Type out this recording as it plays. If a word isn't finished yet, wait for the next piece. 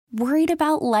Worried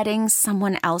about letting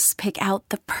someone else pick out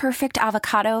the perfect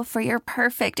avocado for your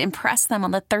perfect impress them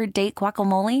on the third date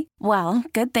guacamole? Well,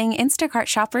 good thing Instacart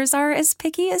shoppers are as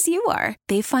picky as you are.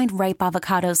 They find ripe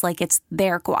avocados like it's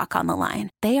their guac on the line.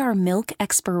 They are milk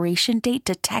expiration date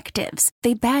detectives.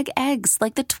 They bag eggs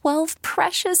like the 12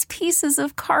 precious pieces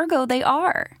of cargo they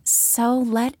are. So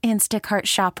let Instacart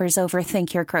shoppers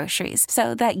overthink your groceries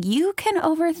so that you can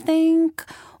overthink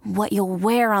what you'll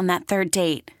wear on that third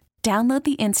date. Download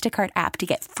the Instacart app to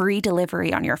get free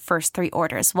delivery on your first 3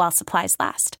 orders while supplies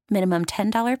last. Minimum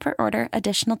 $10 per order.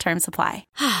 Additional terms apply.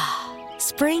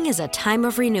 Spring is a time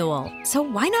of renewal, so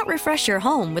why not refresh your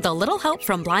home with a little help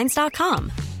from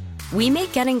Blinds.com? We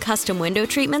make getting custom window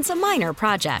treatments a minor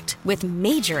project with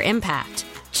major impact.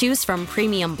 Choose from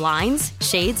premium blinds,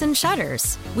 shades, and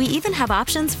shutters. We even have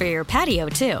options for your patio,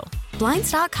 too.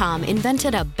 Blinds.com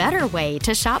invented a better way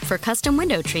to shop for custom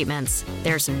window treatments.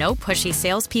 There's no pushy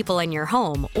salespeople in your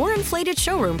home or inflated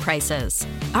showroom prices.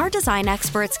 Our design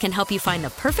experts can help you find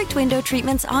the perfect window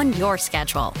treatments on your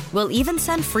schedule. We'll even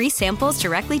send free samples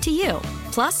directly to you.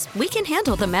 Plus, we can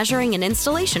handle the measuring and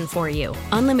installation for you.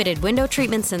 Unlimited window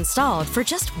treatments installed for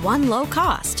just one low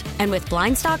cost. And with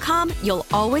Blinds.com, you'll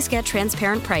always get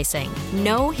transparent pricing.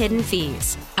 No hidden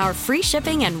fees. Our free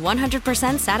shipping and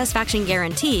 100% satisfaction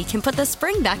guarantee can put the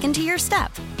spring back into your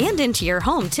step and into your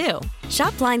home, too.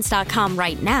 Shop Blinds.com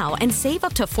right now and save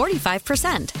up to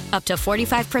 45%. Up to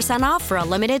 45% off for a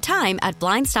limited time at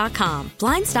Blinds.com.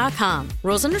 Blinds.com.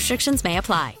 Rules and restrictions may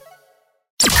apply.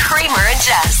 Kramer and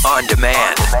Jess. On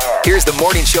demand. Here's the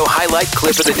morning show highlight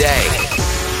clip of the day.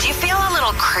 Do you feel a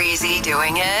little crazy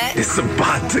doing it? It's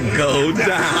about to go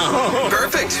down.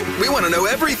 Perfect. We want to know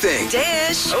everything.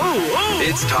 Dish.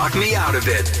 It's Talk Me Out of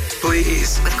It.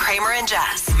 Please. With Kramer and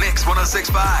Jess. Mix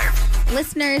 106.5.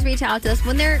 Listeners reach out to us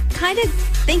when they're kind of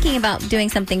thinking about doing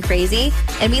something crazy,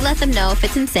 and we let them know if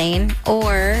it's insane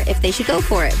or if they should go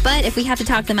for it. But if we have to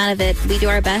talk them out of it, we do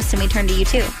our best and we turn to you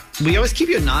too. We always keep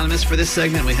you anonymous for this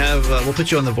segment. We have, we'll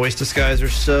put you on the voice disguiser.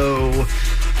 So,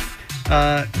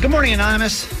 good morning,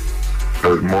 Anonymous.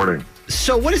 Good morning.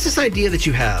 So what is this idea that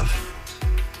you have?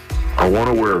 I want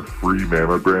to wear a free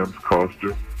mammograms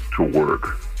costume to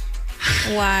work.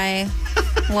 Why?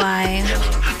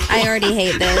 I already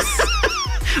hate this.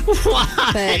 Why?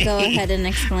 But go ahead and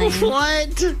explain.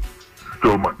 What?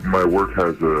 So my work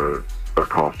has a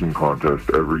costume contest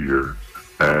every year,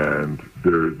 and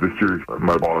this year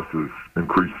my boss has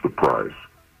increased the price.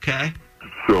 Okay.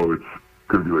 So it's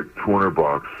going to be like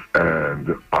 $200,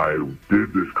 and I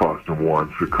did this costume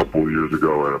once a couple of years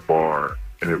ago at a bar,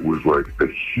 and it was like a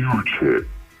huge hit.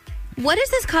 What does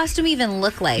this costume even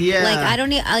look like? Yeah. Like, I don't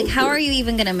need, like, how are you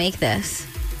even going to make this?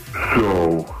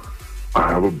 So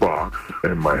I have a box,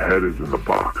 and my head is in the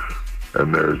box,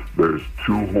 and there's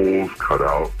 2 holes cut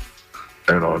out,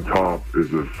 and on top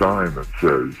is a sign that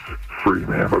says free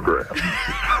mammogram.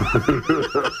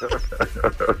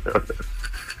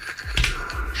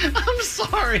 I'm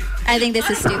sorry. I think this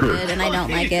is stupid, and I don't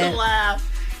like it.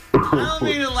 I don't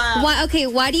mean to laugh. Why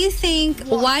do you think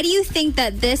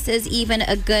that this is even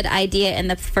a good idea in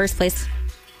the first place?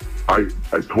 I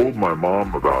told my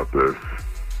mom about this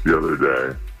the other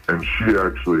day, and she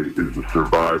actually is a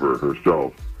survivor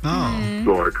herself. Oh.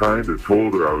 So I kind of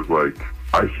told her, I was like,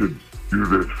 I should do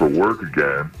this for work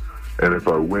again, and if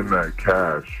I win that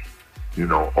cash,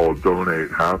 I'll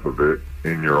donate half of it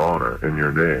in your honor, in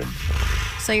your name.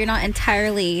 So you're not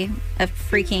entirely a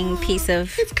freaking piece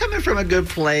of... It's coming from a good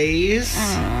place.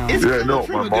 Yeah, no,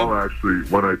 my mom actually,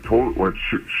 when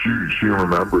she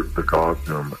remembered the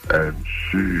costume, and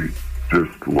she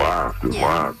just laughed and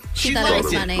laughed. She thought it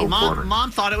was funny. So funny. Mom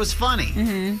thought it was funny.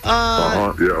 Mm-hmm.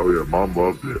 Yeah, Mom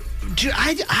loved it.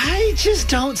 I just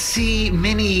don't see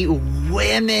many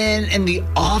women in the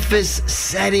office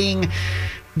setting.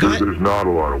 There's not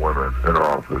a lot of women in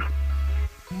our office.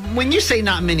 When you say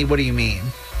not many, what do you mean?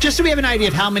 Just so we have an idea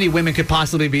of how many women could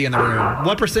possibly be in the room.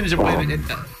 What percentage of women?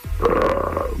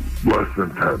 Less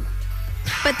than 10.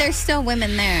 But there's still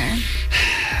women there.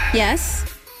 Yes?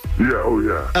 Yeah, oh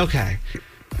yeah. Okay.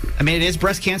 I mean, it is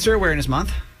Breast Cancer Awareness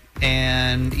Month.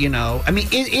 And,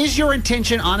 is your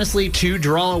intention, honestly, to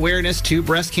draw awareness to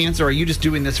breast cancer? Or are you just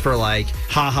doing this for,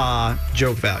 haha,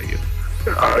 joke value?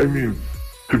 I mean,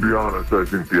 to be honest, I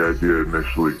think the idea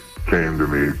initially came to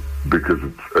me because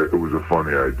it was a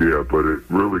funny idea, but it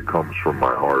really comes from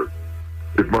my heart.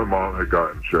 If my mom had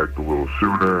gotten checked a little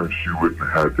sooner, she wouldn't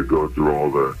have had to go through all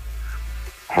the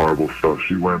horrible stuff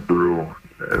she went through,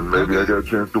 and maybe I got a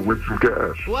chance to win some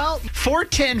cash. Well,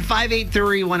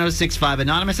 410-583-1065.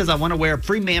 Anonymous says, I want to wear a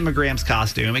free mammograms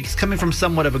costume. It's coming from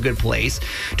somewhat of a good place.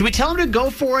 Do we tell him to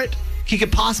go for it, he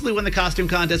could possibly win the costume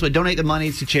contest, but donate the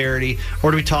money to charity,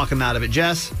 or do we talk him out of it?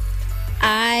 Jess?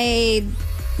 I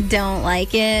don't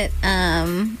like it.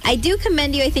 I do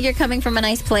commend you. I think you're coming from a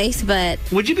nice place, but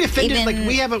would you be offended? even, Like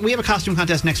we have a costume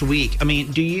contest next week. I mean,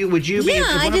 would you be? Yeah, If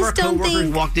I one of our just don't coworkers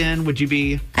think- walked in, would you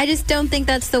be? I just don't think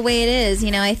that's the way it is.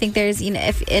 I think there's,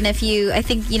 I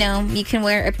think, you can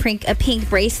wear a pink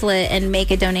bracelet and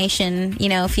make a donation,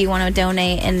 if you want to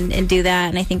donate and do that.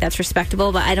 And I think that's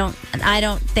respectable. But I don't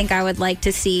think I would like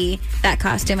to see that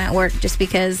costume at work just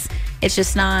because it's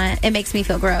just not, it makes me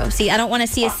feel gross. See, I don't want to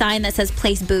see a sign that says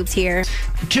place boobs here.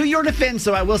 To your defense,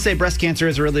 so I will say breast cancer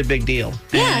is a really big deal.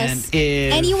 Yes.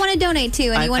 And you want to donate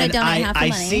too, and you want to donate half the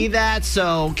money. I see that,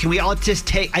 so can we all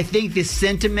just I think the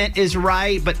sentiment is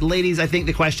right, but ladies, I think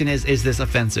the question is this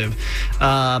offensive?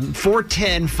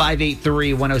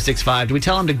 410-583-1065. Do we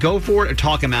tell him to go for it or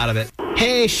talk him out of it?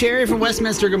 Hey, Sherry from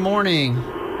Westminster, good morning.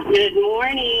 Good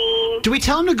morning. Do we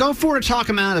tell him to go for it or talk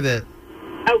him out of it?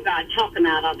 Oh, God, talk him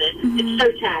out of it. It's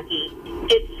so tacky.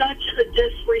 It's such a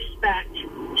disrespect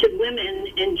to women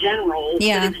in general,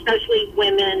 Yeah. but especially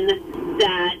women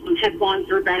that have gone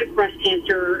through breast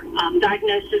cancer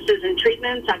diagnoses and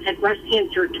treatments. I've had breast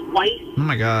cancer twice, Oh,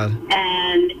 my God.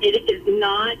 and it is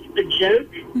not a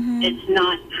joke. It's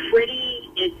not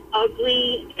pretty. It's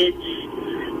ugly. And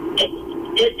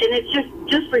it's just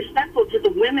disrespectful to the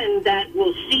women that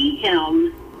will see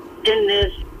him in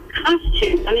this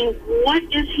costume. I mean, what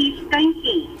is he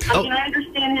thinking? I mean, I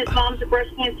understand his mom's a breast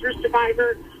cancer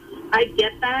survivor. I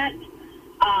get that.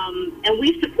 And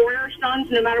we support our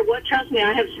sons no matter what. Trust me,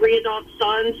 I have 3 adult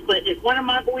sons, but if one of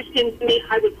my boys came to me,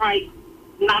 I would probably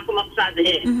knock him upside the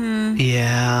head.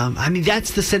 Yeah, I mean,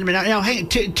 that's the sentiment. Now, hey,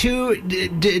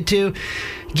 to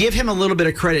give him a little bit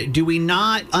of credit, do we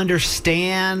not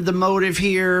understand the motive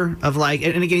here of like,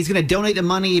 and again, he's going to donate the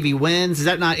money if he wins. Is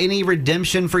that not any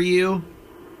redemption for you?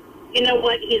 You know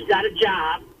what? He's got a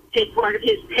job. Take part of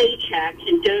his paycheck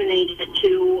and donate it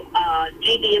to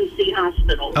GBMC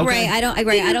Hospital. Okay. Right. I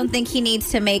don't think he needs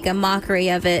to make a mockery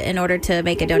of it in order to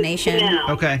make a donation. Yeah.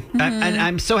 Okay. And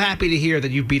I'm so happy to hear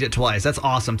that you beat it twice. That's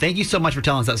awesome. Thank you so much for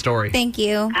telling us that story. Thank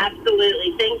you.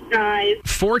 Absolutely. Thanks, guys.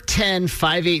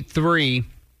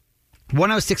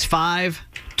 410-583-1065.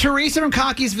 Teresa from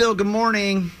Cockeysville, good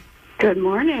morning. Good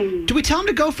morning. Do we tell him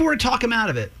to go for it or talk him out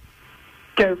of it?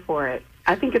 Go for it.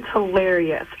 I think it's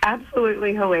hilarious.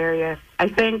 Absolutely hilarious. I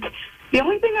think the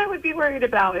only thing I would be worried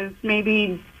about is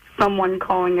maybe someone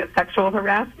calling it sexual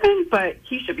harassment, but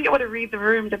he should be able to read the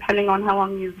room depending on how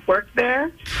long he's worked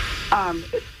there.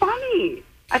 It's funny.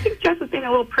 I think Jess is being a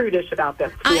little prudish about this,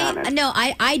 to be honest. No,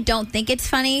 I don't think it's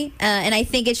funny, and I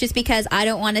think it's just because I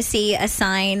don't want to see a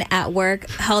sign at work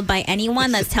held by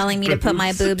anyone that's telling me to put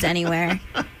my boobs anywhere.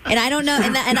 And I don't know,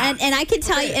 and I can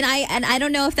tell you, and I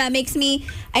don't know if that makes me.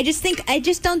 I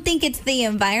just don't think it's the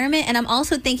environment, and I'm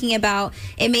also thinking about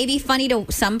it may be funny to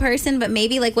some person, but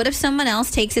maybe like what if someone else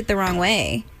takes it the wrong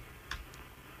way?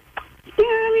 Yeah,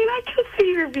 I mean, I can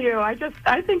see your view. I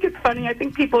think it's funny. I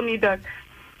think people need to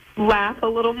laugh a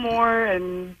little more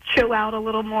and chill out a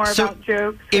little more about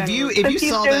jokes. If you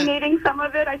saw that, donating some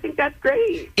of it, I think that's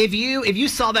great. If you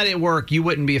saw that at work, you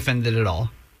wouldn't be offended at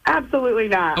all. Absolutely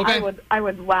not. Okay. I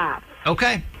would laugh.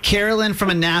 Okay. Carolyn from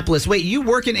Annapolis. Wait, you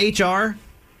work in HR?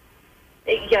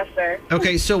 Yes, sir.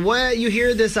 Okay, so what you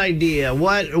hear this idea?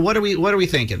 What are we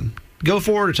thinking? Go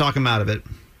forward or talk him out of it?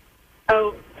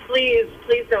 Oh, please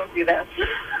don't do this.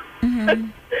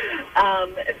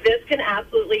 This can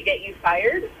absolutely get you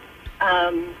fired.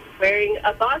 Wearing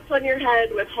a box on your head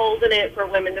with holes in it for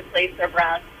women to place their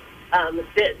breasts,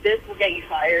 this will get you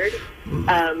fired.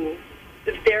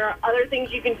 There are other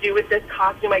things you can do with this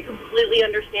costume. I completely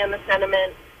understand the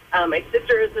sentiment. My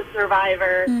sister is a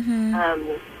survivor.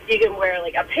 You can wear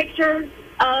like a picture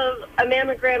of a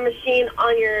mammogram machine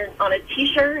on a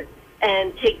T-shirt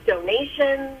and take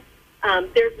donations.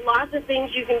 There's lots of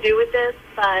things you can do with this,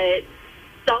 but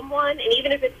someone, and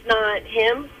even if it's not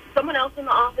him, someone else in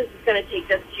the office is going to take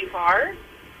this too far.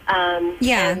 And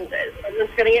someone's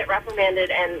going to get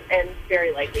reprimanded and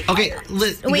very likely fired. Okay,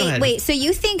 Liz, go ahead. Wait. So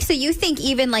you think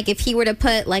even like if he were to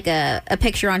put like a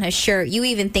picture on his shirt, you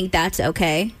even think that's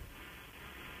okay?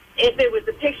 If it was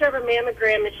a picture of a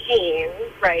mammogram machine,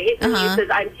 right, and he says,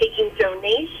 I'm taking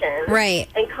donations, right,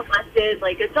 and collected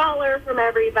like $1 from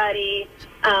everybody,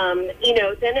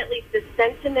 then at least the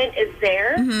sentiment is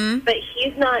there, but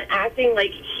he's not acting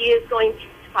like he is going to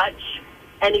touch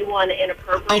anyone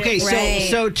inappropriate. Okay,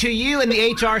 so to you in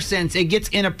the HR sense, it gets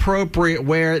inappropriate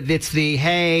where it's the,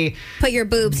 hey, put your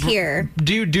boobs here.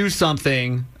 Do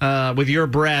something with your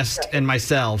breast and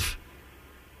myself.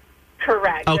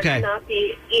 Correct. Okay. There cannot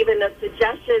be even a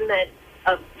suggestion that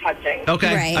touching.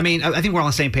 Okay. Right. I mean, I think we're on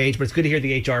the same page, but it's good to hear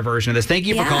the HR version of this. Thank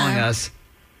you for Yeah. calling us.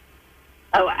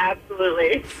 Oh,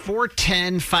 absolutely.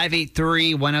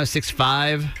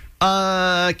 410-583-1065.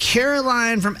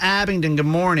 Caroline from Abingdon, good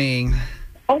morning.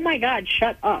 Oh my God,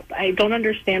 shut up. I don't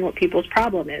understand what people's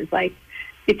problem is. Like,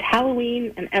 it's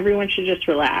Halloween and everyone should just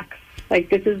relax. Like,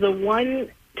 this is the one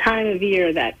time of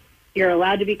year that you're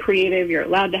allowed to be creative, you're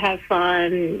allowed to have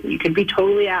fun, you could be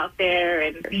totally out there.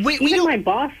 And even my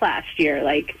boss last year,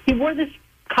 like, he wore this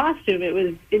costume. It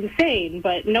was insane,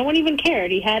 but no one even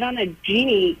cared. He had on a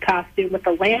genie costume with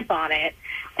a lamp on it,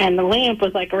 and the lamp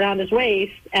was like around his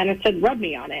waist, and it said "Rub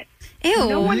me" on it. Ew.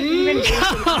 No one even.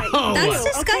 That's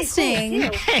disgusting.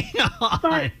 Okay, cool.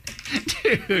 Hang on.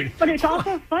 Dude. But it's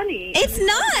also funny. It's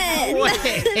not.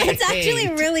 Wait. It's actually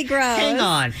really gross. Hang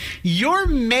on. Your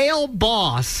male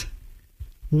boss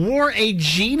wore a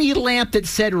genie lamp that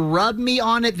said "Rub me"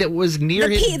 on it that was near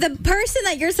The person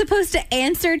that you're supposed to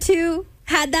answer to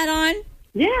had that on?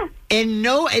 Yeah. And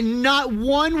not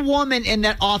one woman in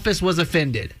that office was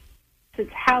offended.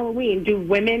 It's Halloween. Do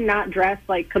women not dress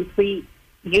like complete,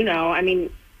 I mean,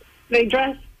 they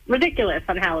dress ridiculous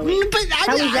on Halloween. But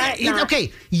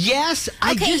okay, yes,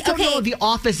 I just don't know the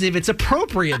office if it's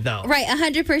appropriate, though. Right,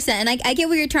 100%. And I get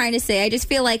what you're trying to say. I just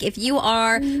feel like if you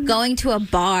are going to a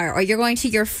bar or you're going to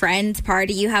your friend's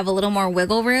party, you have a little more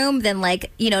wiggle room than,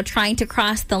 trying to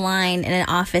cross the line in an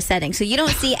office setting. So you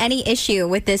don't see any issue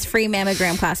with this free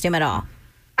mammogram costume at all?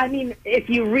 I mean, if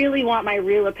you really want my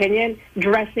real opinion,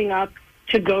 dressing up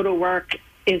to go to work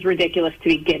is ridiculous to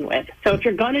begin with. So if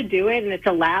you're going to do it and it's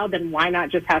allowed, then why not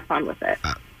just have fun with it?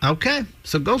 Okay,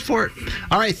 so go for it.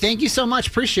 All right, thank you so much.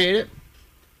 Appreciate it.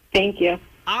 Thank you.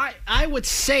 I would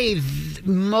say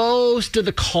most of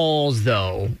the calls,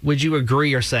 though, would you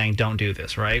agree, are saying don't do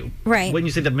this, right? Right. Wouldn't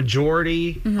you say the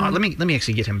majority? Mm-hmm. Let me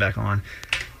actually get him back on.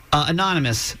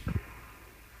 Anonymous.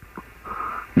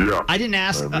 Yeah. I didn't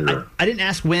ask. I didn't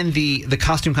ask when the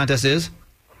costume contest is.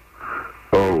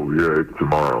 Oh yeah, it's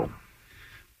tomorrow.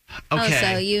 Okay. Oh,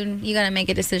 so you got to make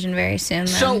a decision very soon. Then.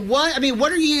 So what? I mean,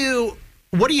 what are you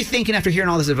thinking after hearing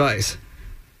all this advice?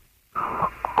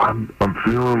 I'm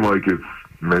feeling like it's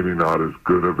maybe not as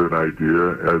good of an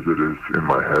idea as it is in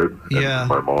my head. Yeah. And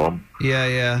my mom.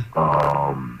 Yeah. So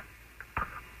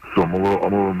I'm a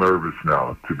little nervous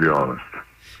now, to be honest.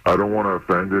 I don't want to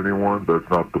offend anyone. That's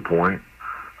not the point.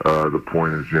 The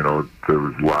point is, to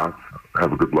laugh,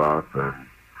 have a good laugh,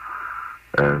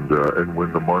 and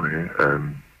win the money,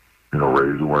 and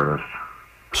raise awareness.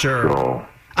 Sure. So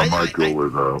I might go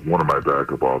with one of my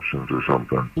backup options or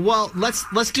something. Well,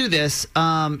 let's do this.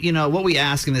 What we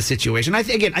ask in this situation. I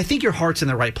think your heart's in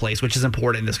the right place, which is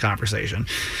important in this conversation.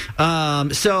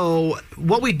 So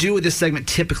what we do with this segment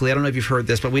typically, I don't know if you've heard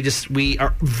this, but we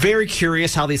are very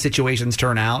curious how these situations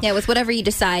turn out. Yeah, with whatever you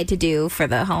decide to do for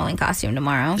the Halloween costume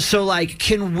tomorrow. So,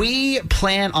 can we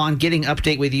plan on getting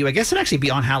update with you? I guess it'd actually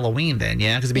be on Halloween then,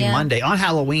 yeah, because it'd be Monday. On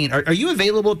Halloween, are you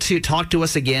available to talk to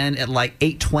us again at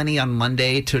 8:20 on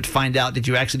Monday to find out did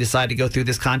you actually decide to go through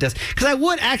this contest? Because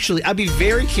I'd be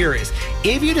very curious.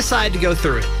 If you decide to go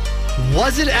through it,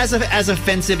 was it as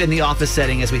offensive in the office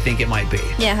setting as we think it might be?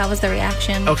 Yeah, how was the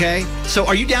reaction? Okay, so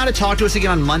are you down to talk to us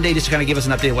again on Monday just to kind of give us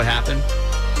an update of what happened?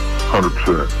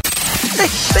 100%. Hey,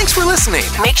 thanks for listening.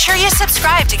 Make sure you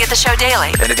subscribe to get the show daily.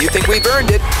 And if you think we've earned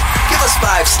it, give us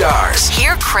 5 stars.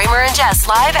 Hear Kramer and Jess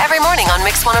live every morning on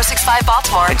Mix 106.5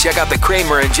 Baltimore. And check out the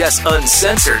Kramer and Jess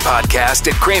Uncensored podcast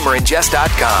at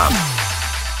kramerandjess.com.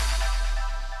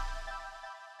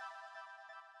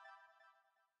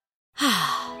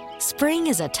 Spring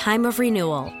is a time of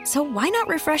renewal, so why not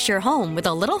refresh your home with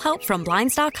a little help from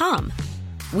Blinds.com?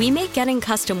 We make getting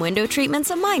custom window treatments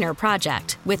a minor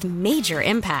project with major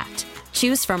impact.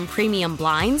 Choose from premium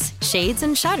blinds, shades,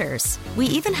 and shutters. We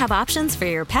even have options for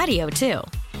your patio, too.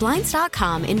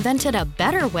 Blinds.com invented a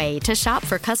better way to shop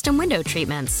for custom window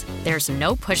treatments. There's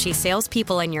no pushy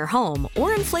salespeople in your home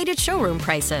or inflated showroom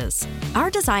prices. Our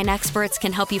design experts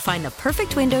can help you find the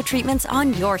perfect window treatments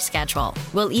on your schedule.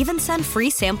 We'll even send free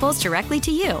samples directly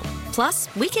to you.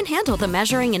 Plus, we can handle the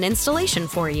measuring and installation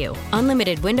for you.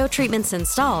 Unlimited window treatments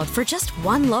installed for just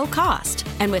one low cost.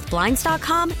 And with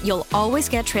Blinds.com, you'll always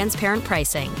get transparent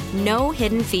pricing. No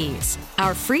hidden fees.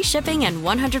 Our free shipping and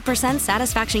 100%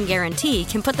 satisfaction guarantee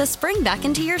can put the spring back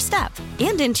into your step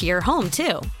and into your home,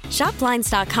 too. Shop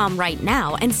Blinds.com right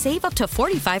now and save up to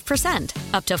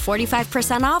 45%. Up to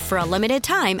 45% off for a limited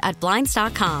time at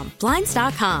Blinds.com.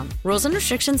 Blinds.com. Rules and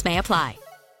restrictions may apply.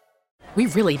 we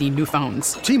really need new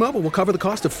phones. T-Mobile will cover the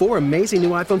cost of 4 amazing new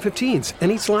iPhone 15s, and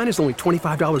each line is only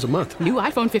 $25 a month. New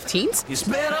iPhone 15s? It's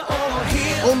better over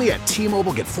here. Only at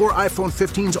T-Mobile, get 4 iPhone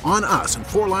 15s on us and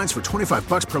 4 lines for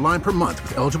 $25 per line per month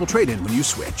with eligible trade-in when you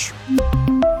switch.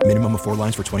 Minimum of 4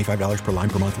 lines for $25 per line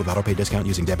per month with autopay discount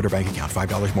using debit or bank account.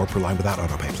 $5 more per line without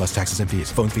autopay, plus taxes and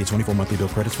fees. Phone fee at 24 monthly bill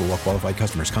credits for well-qualified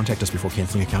customers. Contact us before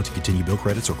canceling account to continue bill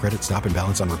credits or credit stop and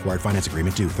balance on required finance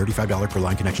agreement due. $35 per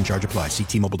line connection charge applies. See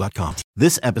T-Mobile.com.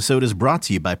 This episode is brought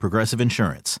to you by Progressive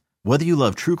Insurance. Whether you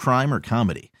love true crime or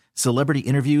comedy, celebrity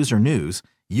interviews or news,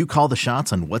 you call the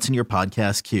shots on what's in your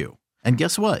podcast queue. And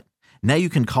guess what? Now you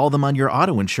can call them on your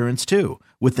auto insurance too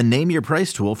with the Name Your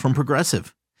Price tool from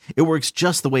Progressive. It works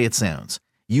just the way it sounds.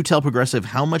 You tell Progressive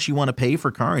how much you want to pay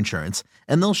for car insurance,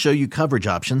 and they'll show you coverage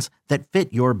options that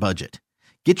fit your budget.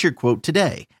 Get your quote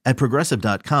today at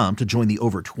Progressive.com to join the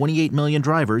over 28 million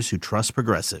drivers who trust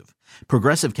Progressive.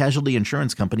 Progressive Casualty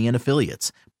Insurance Company and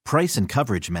Affiliates. Price and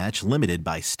coverage match limited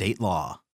by state law.